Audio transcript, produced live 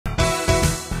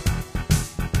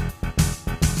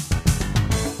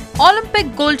Olympic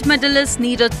gold medalist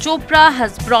Neeraj Chopra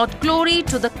has brought glory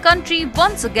to the country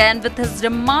once again with his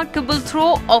remarkable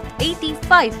throw of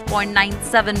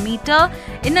 85.97 meter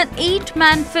in an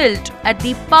 8-man field at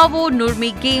the Paavo Nurmi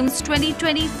Games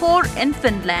 2024 in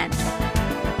Finland.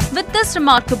 With this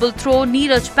remarkable throw,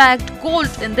 Neeraj bagged gold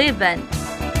in the event.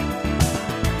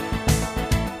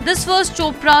 This was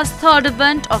Chopra's third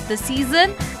event of the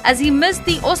season as he missed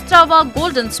the Ostrava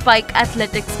Golden Spike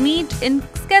Athletics meet in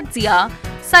Sketsia,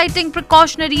 citing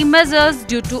precautionary measures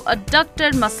due to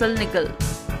adductor muscle niggle.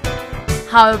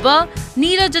 However,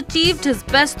 Neeraj achieved his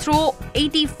best throw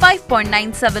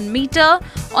 85.97 meter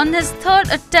on his third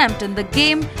attempt in the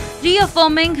game,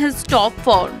 reaffirming his top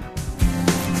form.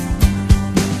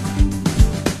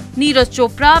 Neeraj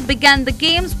Chopra began the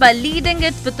games by leading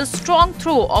it with a strong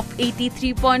throw of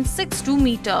 83.62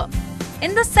 meter.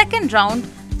 In the second round,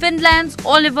 Finland's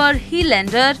Oliver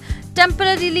Helander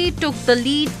temporarily took the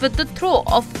lead with a throw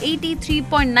of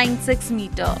 83.96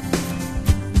 meter.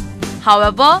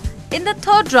 However, in the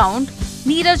third round,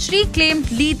 Neeraj reclaimed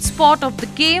lead spot of the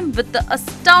game with the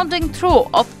astounding throw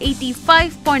of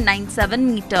 85.97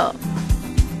 meter.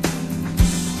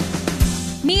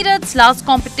 Neeraj's last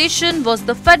competition was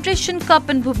the Federation Cup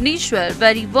in Bhubaneswar,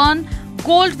 where he won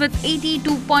gold with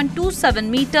 82.27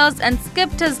 meters and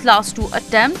skipped his last two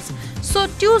attempts, so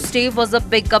Tuesday was a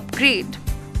big upgrade.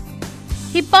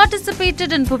 He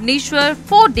participated in Bhubaneswar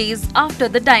 4 days after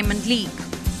the Diamond League.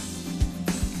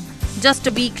 Just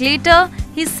a week later,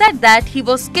 he said that he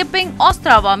was skipping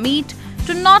Ostrava meet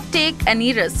to not take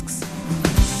any risks.